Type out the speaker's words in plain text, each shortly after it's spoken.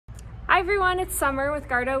Hi everyone, it's Summer with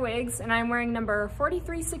Nuova Wigs, and I'm wearing number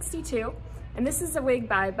 4362, and this is a wig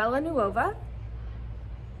by Nuova.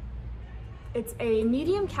 It's a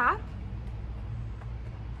medium cap.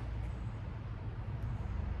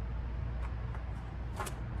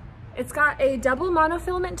 It's got a double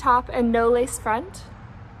monofilament top and no lace front.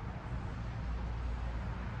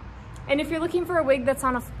 And if you're looking for a wig that's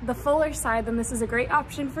on the fuller side, then this is a great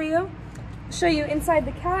option for you. I'll show you inside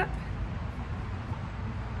the cap.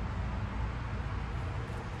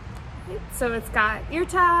 So it's got ear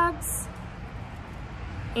tabs,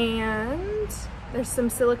 and there's some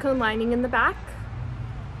silicone lining in the back.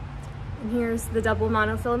 And here's the double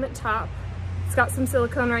monofilament top. It's got some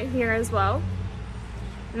silicone right here as well.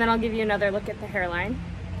 And then I'll give you another look at the hairline.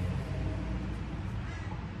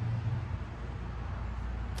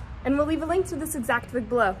 And we'll leave a link to this exact wig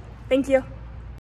below. Thank you.